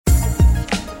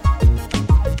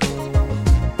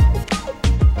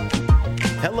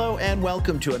and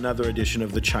welcome to another edition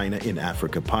of the China in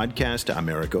Africa podcast. I'm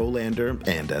Eric Olander,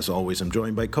 and as always, I'm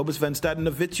joined by Cobus van Staden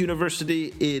of Wits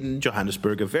University in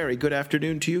Johannesburg. A very good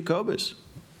afternoon to you, Cobus.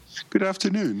 Good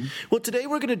afternoon. Well, today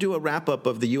we're going to do a wrap-up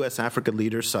of the U.S.-Africa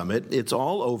Leaders Summit. It's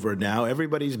all over now.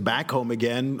 Everybody's back home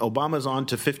again. Obama's on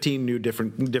to 15 new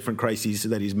different crises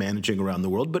that he's managing around the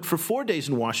world. But for 4 days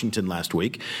in Washington last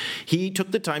week, he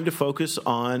took the time to focus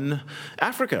on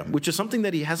Africa, which is something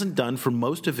that he hasn't done for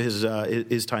most of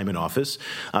his time in office.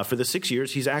 For the 6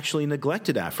 years, he's actually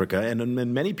neglected Africa,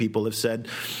 and many people have said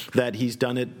that he's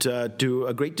done it to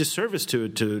a great disservice to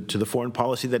the foreign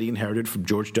policy that he inherited from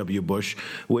George W. Bush,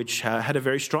 which had a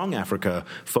very strong Africa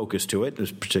focus to it,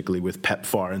 particularly with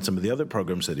PEPFAR and some of the other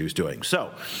programs that he was doing.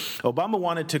 So Obama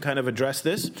wanted to kind of address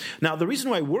this. Now, the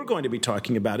reason why we're going to be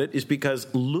talking about it is because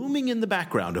looming in the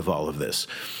background of all of this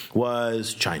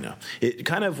was China. It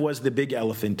kind of was the big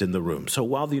elephant in the room. So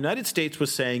while the United States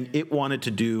was saying it wanted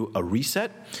to do a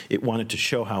reset, it wanted to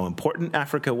show how important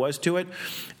Africa was to it,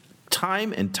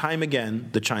 time and time again,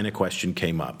 the China question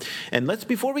came up. And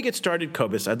before we get started,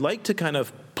 Cobus, I'd like to kind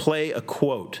of play a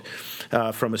quote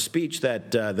from a speech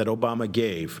that Obama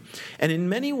gave. And in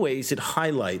many ways, it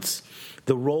highlights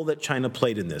the role that China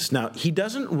played in this. Now, he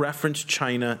doesn't reference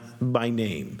China by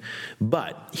name,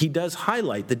 but he does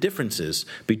highlight the differences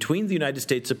between the United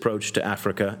States approach to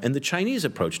Africa and the Chinese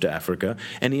approach to Africa,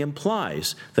 and he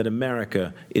implies that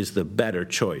America is the better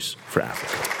choice for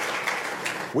Africa.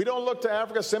 We don't look to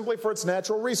Africa simply for its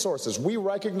natural resources. We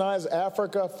recognize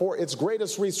Africa for its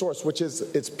greatest resource, which is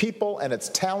its people and its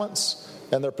talents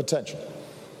and their potential.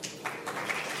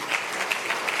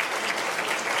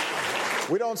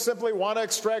 We don't simply want to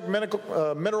extract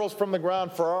minerals from the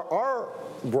ground for our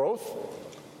growth.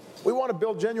 We want to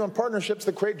build genuine partnerships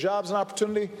that create jobs and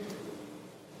opportunity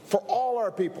for all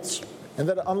our peoples and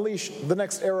that unleash the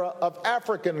next era of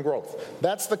African growth.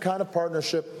 That's the kind of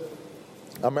partnership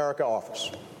America offers.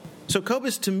 So,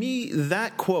 Cobus, to me,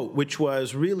 that quote, which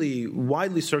was really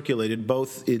widely circulated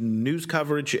both in news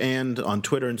coverage and on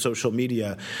Twitter and social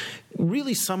media,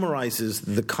 really summarizes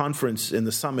the conference and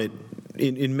the summit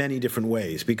in many different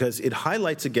ways, because it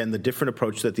highlights, again, the different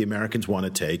approach that the Americans want to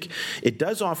take. It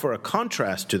does offer a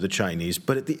contrast to the Chinese,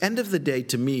 but at the end of the day,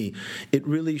 to me, it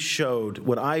really showed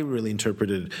what I really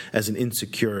interpreted as an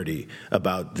insecurity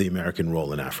about the American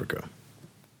role in Africa.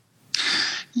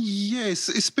 Yes,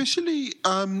 especially,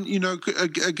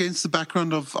 against the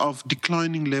background of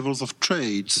declining levels of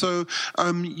trade. So,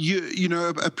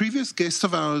 a previous guest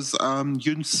of ours,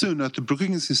 Yun Sun at the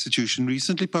Brookings Institution,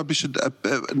 recently published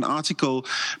an article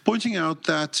pointing out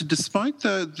that despite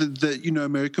the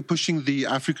America pushing the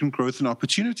African Growth and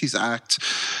Opportunities Act,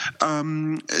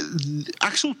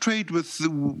 actual trade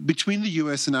between the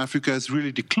U.S. and Africa has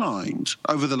really declined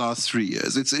over the last 3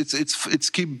 years. It's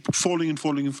keep falling and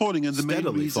falling and falling, and the main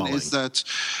reason is that,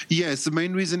 the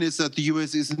main reason is that the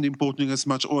U.S. isn't importing as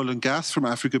much oil and gas from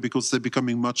Africa because they're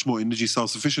becoming much more energy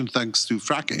self-sufficient thanks to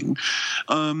fracking.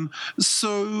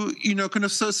 So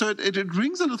it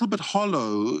rings a little bit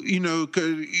hollow,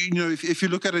 if you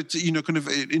look at it,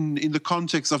 in the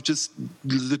context of just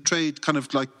the trade kind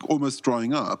of like almost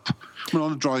drying up. Well,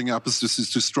 not drying up is too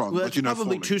strong. Well, but, it's probably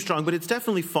falling. Too strong, but it's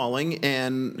definitely falling.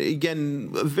 And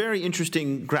again, a very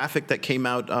interesting graphic that came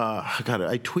out.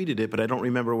 I tweeted it, but I don't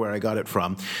remember where I got it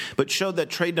from. But showed that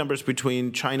trade numbers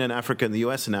between China and Africa and the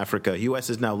U.S. and Africa, U.S.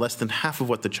 is now less than half of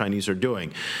what the Chinese are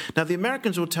doing. Now, the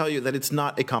Americans will tell you that it's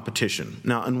not a competition.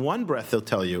 Now, in one breath, they'll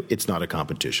tell you it's not a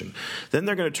competition. Then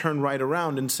they're going to turn right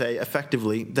around and say,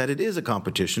 effectively, that it is a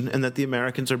competition and that the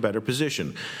Americans are better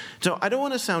positioned. So I don't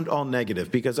want to sound all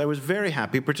negative, because I was very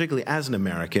happy, particularly as an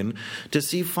American, to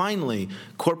see finally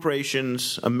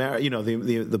corporations,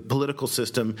 the political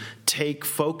system, take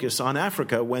focus on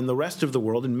Africa when the rest of the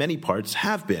world in many parts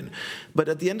have been. But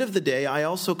at the end of the day, I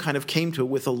also kind of came to it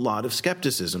with a lot of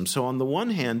skepticism. So on the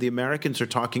one hand, the Americans are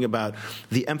talking about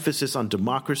the emphasis on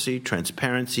democracy,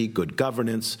 transparency, good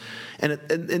governance,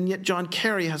 and yet John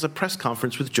Kerry has a press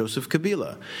conference with Joseph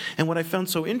Kabila. And what I found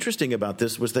so interesting about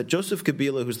this was that Joseph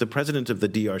Kabila, who's the president of the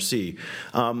DRC,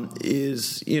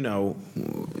 is,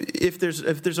 if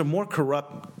there's a more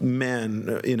corrupt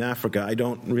man in Africa, I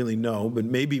don't really know, but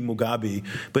maybe Mugabe,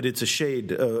 but it's a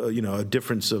shade, a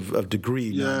difference of degree.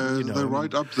 Yeah, they're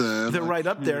right up there. They're right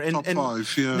up there. Top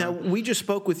five, yeah. Now, we just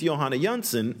spoke with Johanna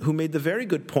Janssen, who made the very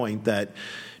good point that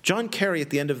John Kerry, at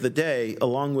the end of the day,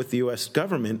 along with the U.S.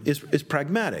 government, is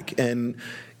pragmatic. And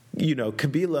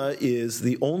Kabila is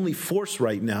the only force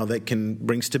right now that can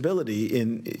bring stability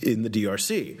in the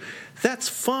DRC. That's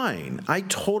fine. I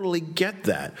totally get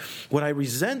that. What I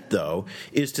resent, though,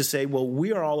 is to say, well,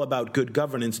 we are all about good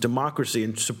governance, democracy,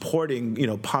 and supporting,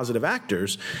 positive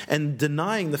actors, and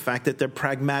denying the fact that their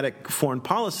pragmatic foreign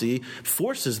policy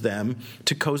forces them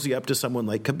to cozy up to someone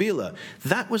like Kabila.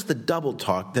 That was the double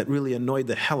talk that really annoyed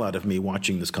the hell out of me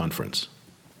watching this conference.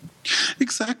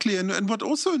 Exactly, and what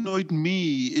also annoyed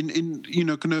me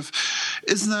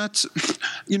is that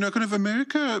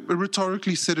America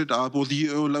rhetorically set it up, or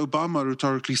Obama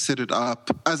rhetorically set it up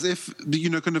as if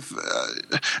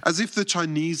as if the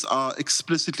Chinese are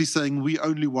explicitly saying we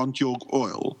only want your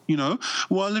oil,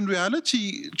 while in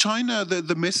reality China,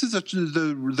 the message that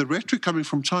the rhetoric coming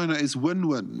from China is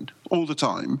win-win all the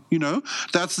time.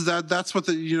 That's what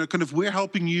we're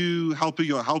helping you, help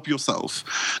yourself.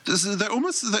 They're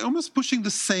almost pushing the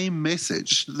same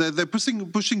message. They're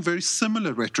pushing very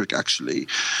similar rhetoric, actually.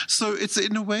 So it's,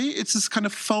 in a way, it's this kind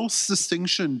of false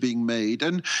distinction being made.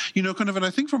 And, and I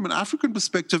think from an African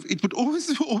perspective, it would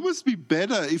almost be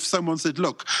better if someone said,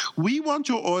 look, we want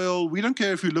your oil. We don't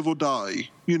care if you live or die.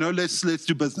 Let's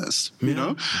do business.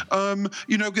 Yeah.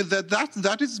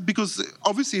 That is because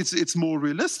obviously it's more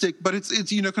realistic, but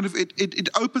it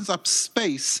opens up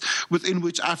space within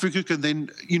which Africa can then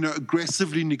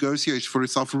aggressively negotiate for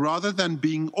itself, rather than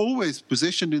being always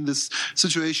positioned in this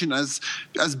situation as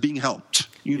being helped.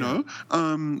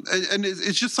 And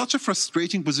it's just such a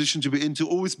frustrating position to be in, to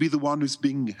always be the one who's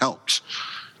being helped.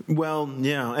 Well,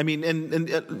 yeah. I mean, and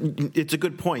it's a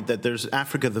good point that there's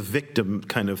Africa the victim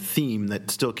kind of theme that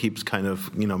still keeps kind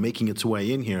of, making its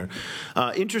way in here.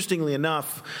 Interestingly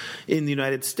enough, in the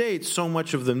United States, so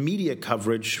much of the media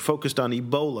coverage focused on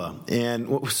Ebola. And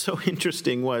what was so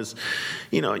interesting was,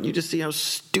 and you just see how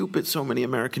stupid so many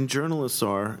American journalists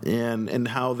are, and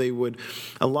how they would,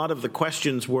 a lot of the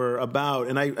questions were about,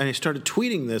 and I started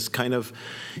tweeting this kind of,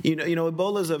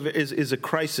 Ebola is a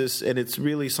crisis, and it's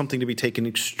really something to be taken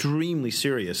extremely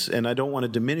serious, and I don't want to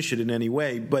diminish it in any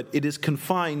way, but it is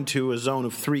confined to a zone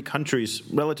of 3 countries,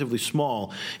 relatively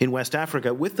small, in West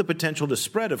Africa, with the potential to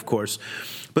spread, of course.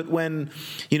 But when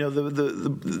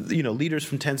the leaders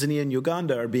from Tanzania and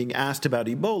Uganda are being asked about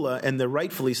Ebola, and they're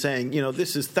rightfully saying,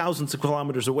 this is thousands of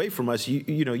kilometers away from us,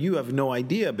 you have no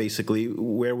idea basically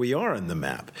where we are on the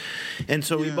map. And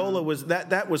so Ebola was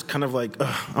that was kind of like,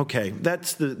 okay,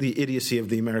 that's the idiocy of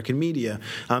the American media.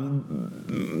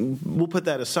 We'll put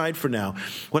that aside for now.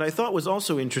 What I thought was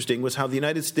also interesting was how the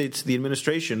United States, the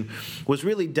administration, was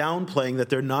really downplaying that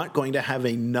they're not going to have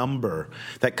a number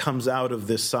that comes out of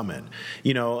this summit.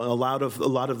 A lot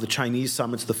of the Chinese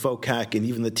summits, the FOCAC and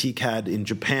even the TCAD in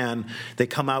Japan, they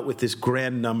come out with this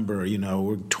grand number,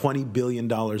 $20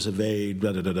 billion of aid,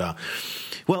 da-da-da-da.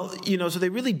 Well, so they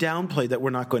really downplayed that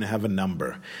we're not going to have a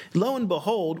number. Lo and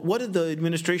behold, what did the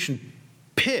administration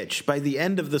pitch by the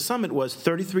end of the summit was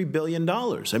 $33 billion.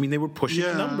 I mean, they were pushing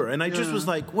a number. And I just was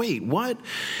like, wait, what?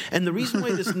 And the reason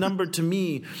why this number to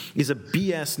me is a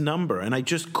BS number, and I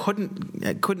just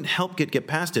couldn't help get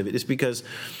past it, is because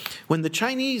when the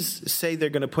Chinese say they're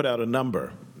going to put out a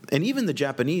number, and even the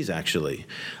Japanese actually,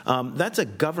 that's a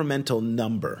governmental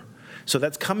number. So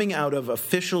that's coming out of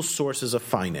official sources of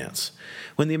finance.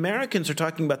 When the Americans are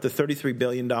talking about the $33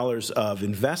 billion of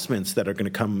investments that are going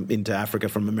to come into Africa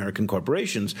from American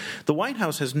corporations, the White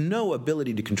House has no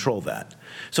ability to control that.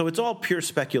 So it's all pure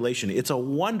speculation. It's a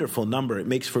wonderful number. It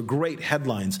makes for great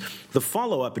headlines. The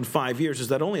follow-up in 5 years is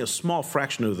that only a small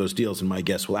fraction of those deals, in my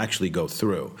guess, will actually go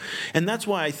through. And that's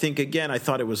why I think, again, I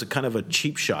thought it was a kind of a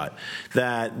cheap shot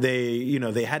that they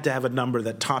had to have a number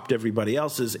that topped everybody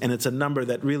else's, and it's a number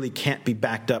that really can't be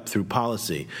backed up through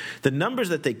policy. The numbers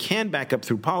that they can back up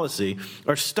through policy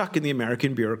are stuck in the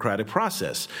American bureaucratic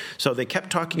process. So they kept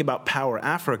talking about Power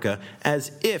Africa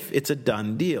as if it's a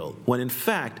done deal, when in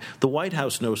fact the White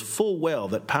House knows full well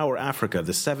that Power Africa,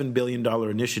 the $7 billion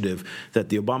initiative that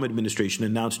the Obama administration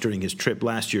announced during his trip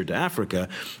last year to Africa,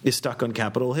 is stuck on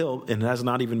Capitol Hill and has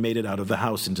not even made it out of the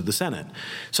House into the Senate.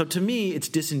 So to me, it's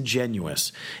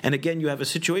disingenuous. And again, you have a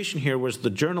situation here where the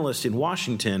journalists in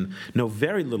Washington know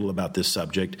very little about this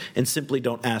subject and simply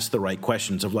don't ask the right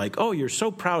questions of like, oh, you're so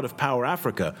proud of Power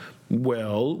Africa.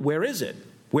 Well, where is it?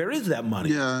 Where is that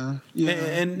money? Yeah,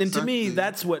 and exactly. To me,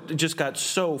 that's what just got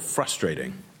so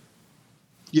frustrating.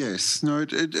 Yes, no,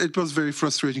 it was very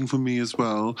frustrating for me as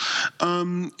well.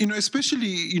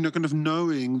 Especially kind of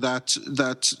knowing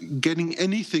that getting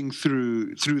anything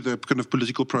through the kind of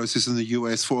political process in the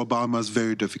US for Obama is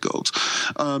very difficult.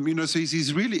 So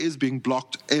he really is being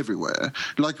blocked everywhere,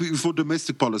 like for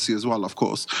domestic policy as well, of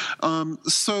course.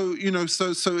 So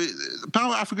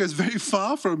Power Africa is very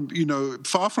far from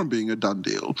being a done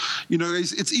deal.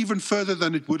 It's even further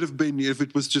than it would have been if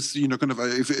it was just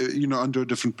under a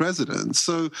different president.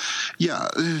 So, yeah,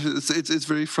 it's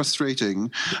very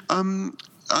frustrating.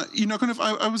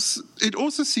 It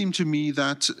also seemed to me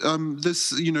that this,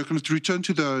 to return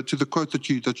to the quote that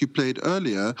you played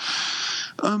earlier.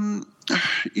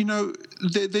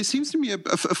 There seems to me a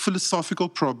philosophical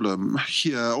problem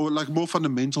here, or like more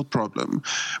fundamental problem,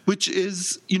 which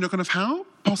is how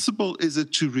possible is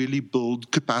it to really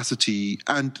build capacity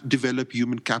and develop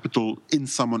human capital in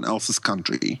someone else's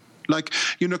country? Like,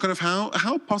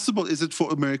 how possible is it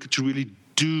for America to really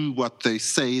do what they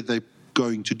say they're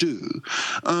going to do?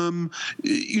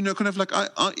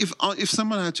 If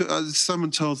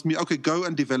someone tells me, okay, go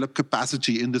and develop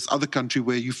capacity in this other country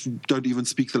where you don't even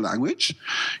speak the language,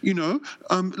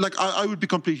 I would be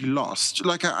completely lost.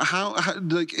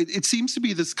 It seems to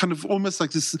be this kind of almost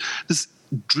like this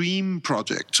dream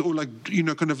project, or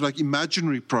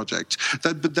imaginary project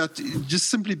that just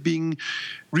simply being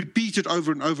repeated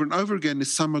over and over and over again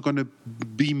is somehow going to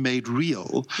be made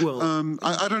real. Well,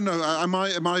 I don't know. Am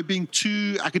I being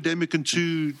too academic and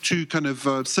too kind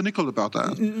of cynical about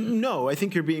that? No, I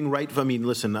think you're being right. I mean,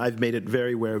 listen, I've made it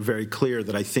very clear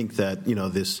that I think that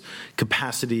this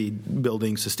capacity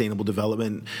building, sustainable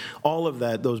development, all of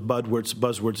that, those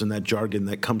buzzwords and that jargon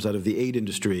that comes out of the aid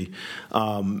industry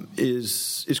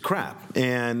is crap.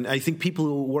 And I think people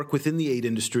who work within the aid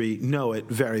industry know it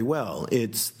very well.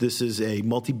 This is a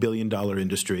multi-billion-dollar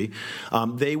industry.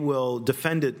 They will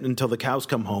defend it until the cows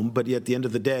come home, but at the end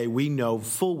of the day, we know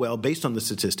full well, based on the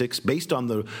statistics, based on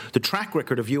the track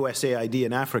record of USAID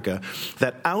in Africa,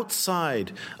 that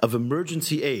outside of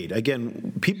emergency aid,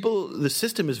 again, the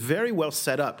system is very well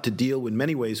set up to deal in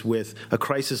many ways with a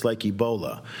crisis like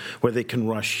Ebola, where they can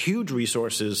rush huge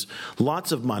resources,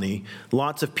 lots of money,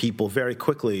 lots of people very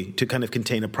quickly to kind of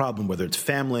contain a problem, whether it's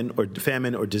famine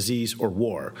or disease or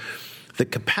war. The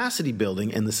capacity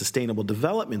building and the sustainable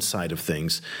development side of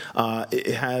things,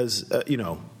 it has,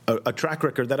 a track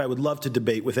record that I would love to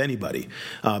debate with anybody,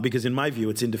 because in my view,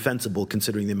 it's indefensible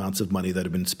considering the amounts of money that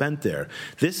have been spent there.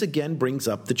 This again brings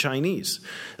up the Chinese.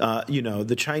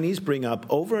 The Chinese bring up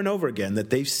over and over again that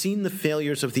they've seen the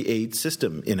failures of the aid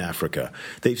system in Africa.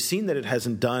 They've seen that it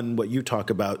hasn't done what you talk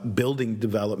about, building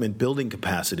development, building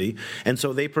capacity, and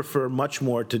so they prefer much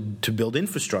more to build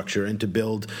infrastructure and to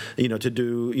build, to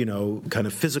do, kind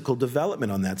of physical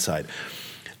development on that side.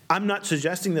 I'm not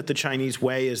suggesting that the Chinese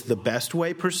way is the best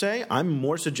way per se. I'm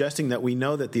more suggesting that we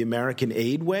know that the American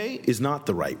aid way is not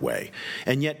the right way.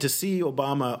 And yet to see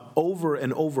Obama over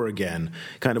and over again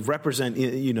kind of represent,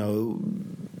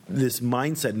 this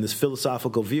mindset and this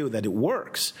philosophical view that it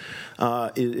works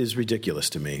is ridiculous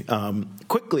to me.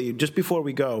 Quickly, just before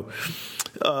we go,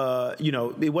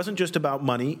 it wasn't just about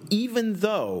money, even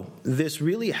though this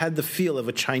really had the feel of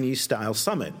a Chinese-style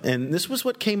summit. And this was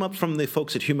what came up from the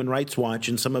folks at Human Rights Watch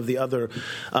and some of the other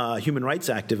human rights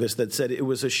activists that said it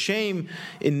was a shame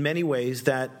in many ways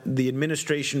that the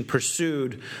administration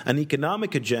pursued an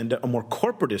economic agenda, a more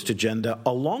corporatist agenda,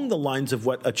 along the lines of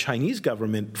what a Chinese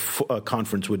government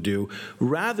conference would do,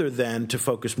 rather than to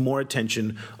focus more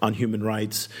attention on human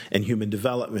rights and human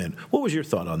development. What was your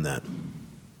thought on that?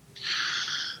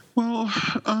 Well,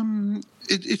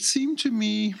 it seemed to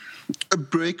me a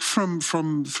break from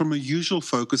a usual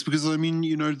focus, because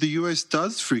the US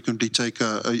does frequently take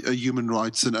a human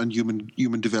rights and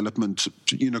human development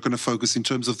kind of focus in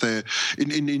terms of their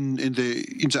in their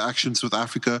interactions with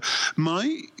Africa.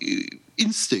 My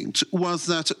instinct was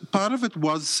that part of it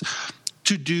was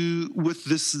to do with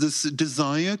this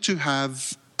desire to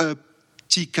have a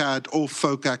TCAD or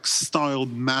FOCAC style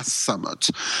mass summit.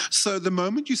 So the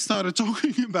moment you started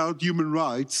talking about human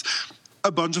rights,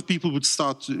 a bunch of people would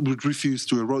refuse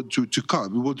to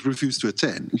come, would refuse to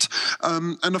attend,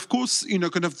 and of course,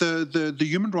 kind of the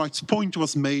human rights point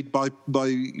was made by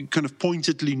kind of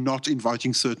pointedly not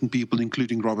inviting certain people,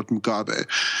 including Robert Mugabe.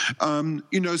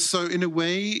 So in a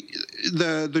way,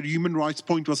 the human rights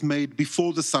point was made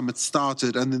before the summit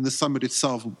started, and then the summit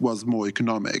itself was more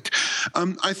economic.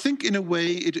 I think, in a way,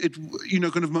 it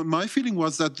kind of my feeling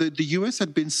was that the US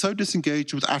had been so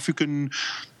disengaged with African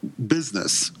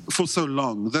business for so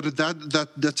long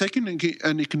that taking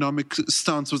an economic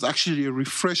stance was actually a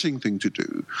refreshing thing to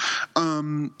do.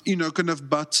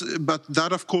 But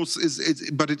that, of course,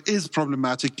 it is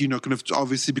problematic.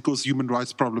 Obviously, because human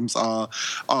rights problems are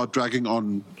dragging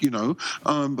on,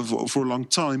 for a long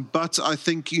time. But I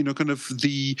think,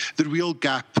 the real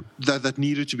gap that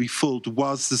needed to be filled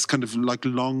was this kind of like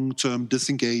long-term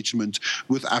disengagement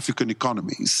with African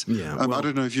economies. Yeah, I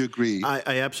don't know if you agree.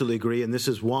 I absolutely agree, and this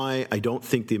is why I don't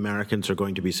think the Americans are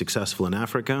going to be successful in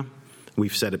Africa.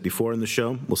 We've said it before in the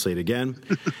show. We'll say it again,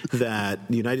 that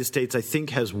the United States, I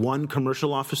think, has one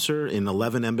commercial officer in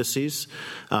 11 embassies,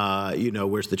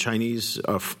 whereas the Chinese,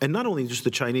 and not only just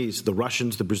the Chinese, the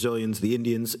Russians, the Brazilians, the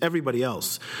Indians, everybody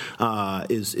else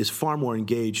is far more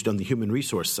engaged on the human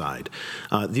resource side.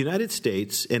 The United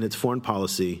States and its foreign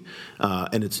policy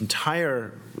and its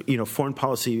entire foreign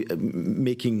policy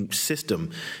making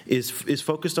system is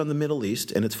focused on the Middle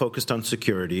East, and it's focused on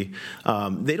security.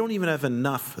 They don't even have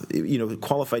enough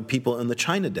qualified people in the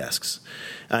China desks,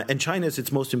 and China is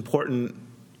its most important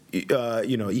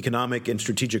economic and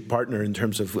strategic partner in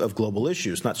terms of global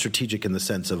issues. Not strategic in the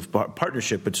sense of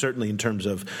partnership, but certainly in terms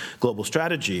of global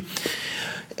strategy.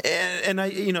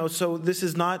 So this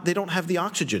is not. They don't have the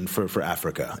oxygen for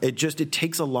Africa. It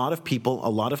takes a lot of people, a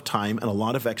lot of time, and a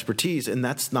lot of expertise, and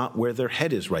that's not where their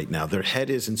head is right now. Their head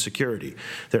is in security.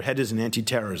 Their head is in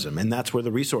anti-terrorism, and that's where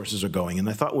the resources are going. And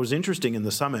I thought what was interesting in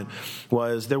the summit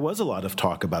was there was a lot of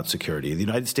talk about security. The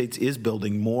United States is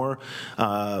building more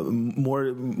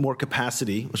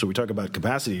capacity. So we talk about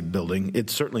capacity building.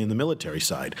 It's certainly in the military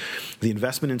side. The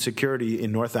investment in security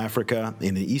in North Africa,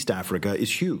 in East Africa,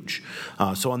 is huge.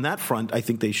 So on that front, I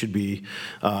think they should be.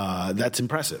 That's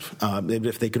impressive.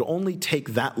 If they could only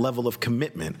take that level of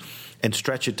commitment and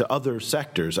stretch it to other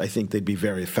sectors, I think they'd be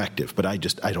very effective. But I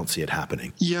don't see it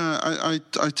happening. Yeah, I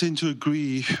tend to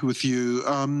agree with you.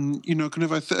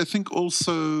 I think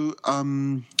also.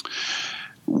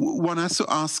 One has to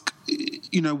ask,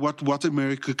 what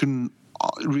America can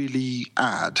really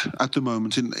add at the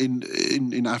moment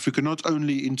in Africa, not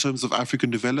only in terms of African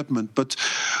development, but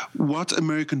what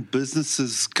American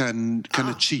businesses can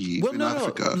achieve in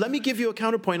Africa. No. Let me give you a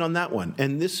counterpoint on that one.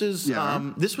 And this is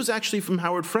this was actually from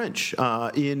Howard French.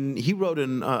 He wrote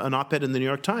an op-ed in the New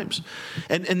York Times,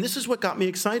 and this is what got me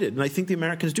excited. And I think the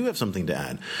Americans do have something to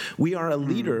add. We are a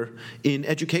leader in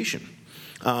education.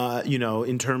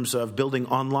 In terms of building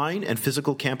online and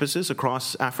physical campuses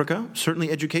across Africa. Certainly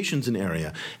education's an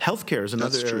area. Healthcare is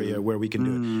another area where we can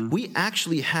do it. We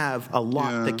actually have a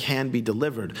lot that can be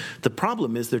delivered. The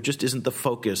problem is there just isn't the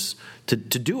focus to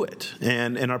do it,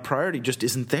 and our priority just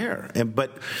isn't there.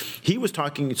 But he was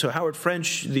talking, so Howard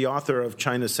French, the author of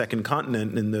China's Second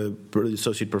Continent and the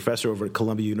associate professor over at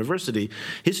Columbia University,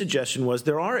 his suggestion was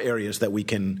there are areas that we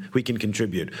can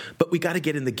contribute, but we got to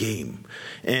get in the game.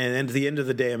 And at the end of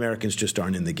the day, Americans just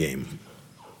aren't in the game.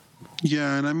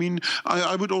 Yeah, and I mean,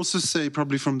 I would also say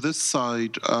probably from this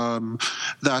side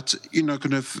that,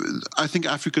 I think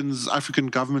African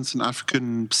governments and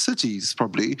African cities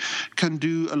probably can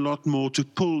do a lot more to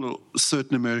pull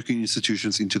certain American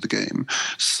institutions into the game.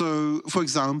 So, for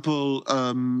example,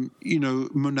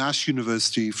 Monash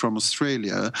University from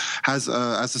Australia has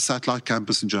a satellite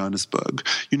campus in Johannesburg.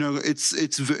 It's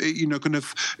if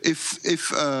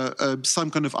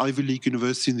some kind of Ivy League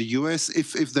university in the US,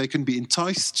 if they can be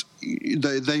enticed,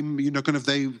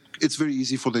 it's very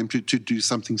easy for them to do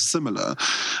something similar.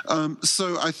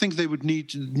 So I think they would need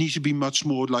to be much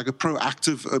more like a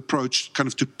proactive approach, kind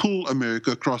of to pull America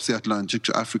across the Atlantic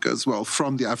to Africa as well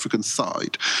from the African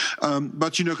side.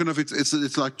 But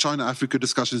it's like China-Africa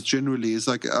discussions generally. It's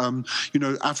like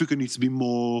Africa needs to be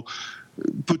more.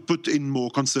 Put in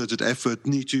more concerted effort,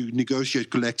 need to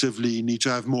negotiate collectively, need to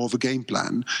have more of a game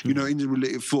plan,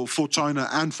 for China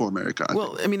and for America.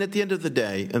 Well, I mean, at the end of the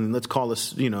day, and let's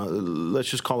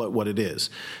just call it what it is.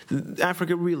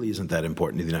 Africa really isn't that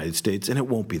important to the United States, and it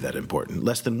won't be that important.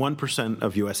 Less than 1%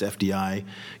 of U.S. FDI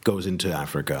goes into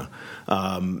Africa.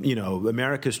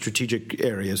 America's strategic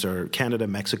areas are Canada,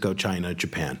 Mexico, China,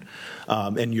 Japan,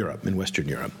 and Europe, and Western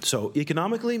Europe. So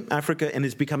economically, Africa, and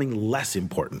it's becoming less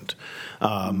important.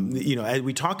 As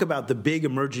we talk about the big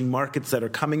emerging markets that are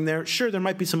coming there, sure, there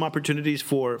might be some opportunities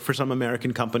for some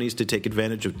American companies to take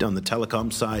advantage of on the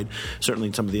telecom side, certainly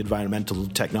in some of the environmental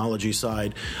technology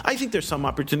side. I think there's some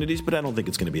opportunities, but I don't think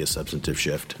it's going to be a substantive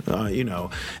shift.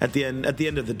 At the end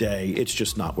of the day, it's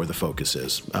just not where the focus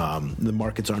is. The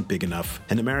markets aren't big enough,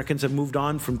 and Americans have moved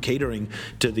on from catering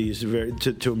to these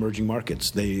to emerging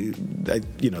markets.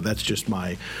 That's just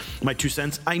my 2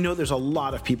 cents. I know there's a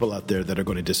lot of people out there that are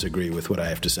going to disagree with what I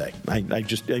have to say.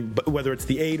 Whether it's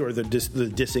the aid or the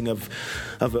dissing of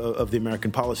the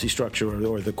American policy structure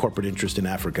or the corporate interest in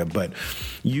Africa, but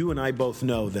you and I both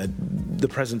know that the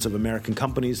presence of American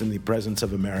companies and the presence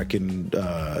of American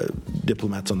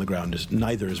diplomats on the ground is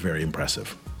very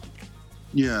impressive.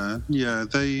 Yeah,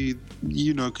 they,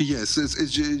 yes,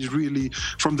 it's really,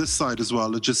 from this side as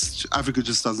well, Africa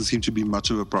just doesn't seem to be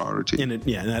much of a priority. And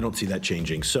I don't see that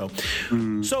changing. So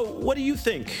what do you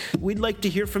think? We'd like to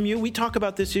hear from you. We talk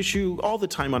about this issue all the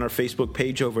time on our Facebook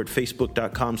page over at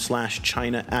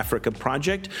facebook.com/China Africa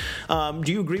Project. Do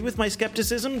you agree with my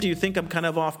skepticism? Do you think I'm kind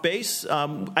of off base?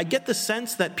 I get the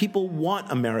sense that people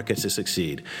want America to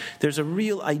succeed. There's a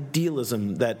real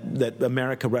idealism that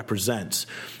America represents,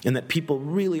 and that people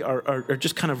really are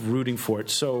just kind of rooting for it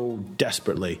so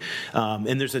desperately,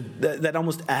 and that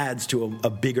almost adds to a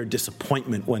bigger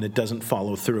disappointment when it doesn't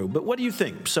follow through. But what do you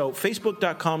think? So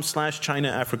facebook.com/China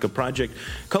Africa Project.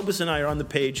 Cobus and I are on the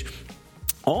page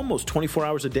almost 24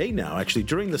 hours a day now. Actually,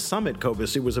 during the summit,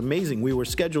 Cobus, it was amazing. We were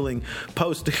scheduling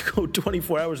posts to go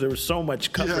 24 hours. There was so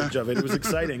much coverage of it. It was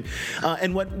exciting.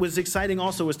 And what was exciting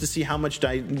also was to see how much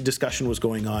discussion was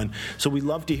going on. So we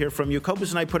love to hear from you.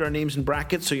 Cobus and I put our names in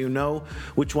brackets so you know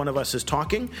which one of us is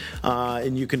talking,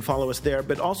 and you can follow us there.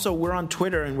 But also, we're on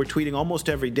Twitter, and we're tweeting almost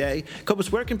every day.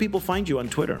 Cobus, where can people find you on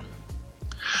Twitter?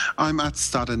 I'm at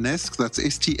Stadenesque. That's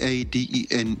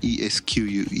STADENESQUE.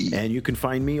 And you can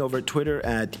find me over at Twitter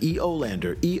at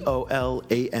EOLander,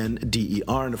 EOLANDER.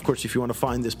 And of course, if you want to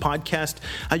find this podcast,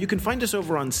 you can find us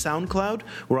over on SoundCloud.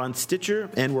 We're on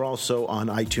Stitcher, and we're also on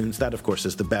iTunes. That, of course,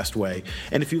 is the best way.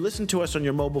 And if you listen to us on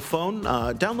your mobile phone,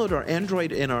 download our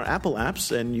Android and our Apple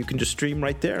apps, and you can just stream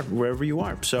right there wherever you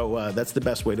are. So that's the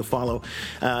best way to follow.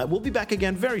 We'll be back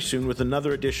again very soon with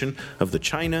another edition of the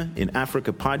China in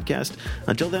Africa podcast.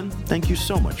 Until then, thank you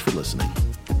so much for listening.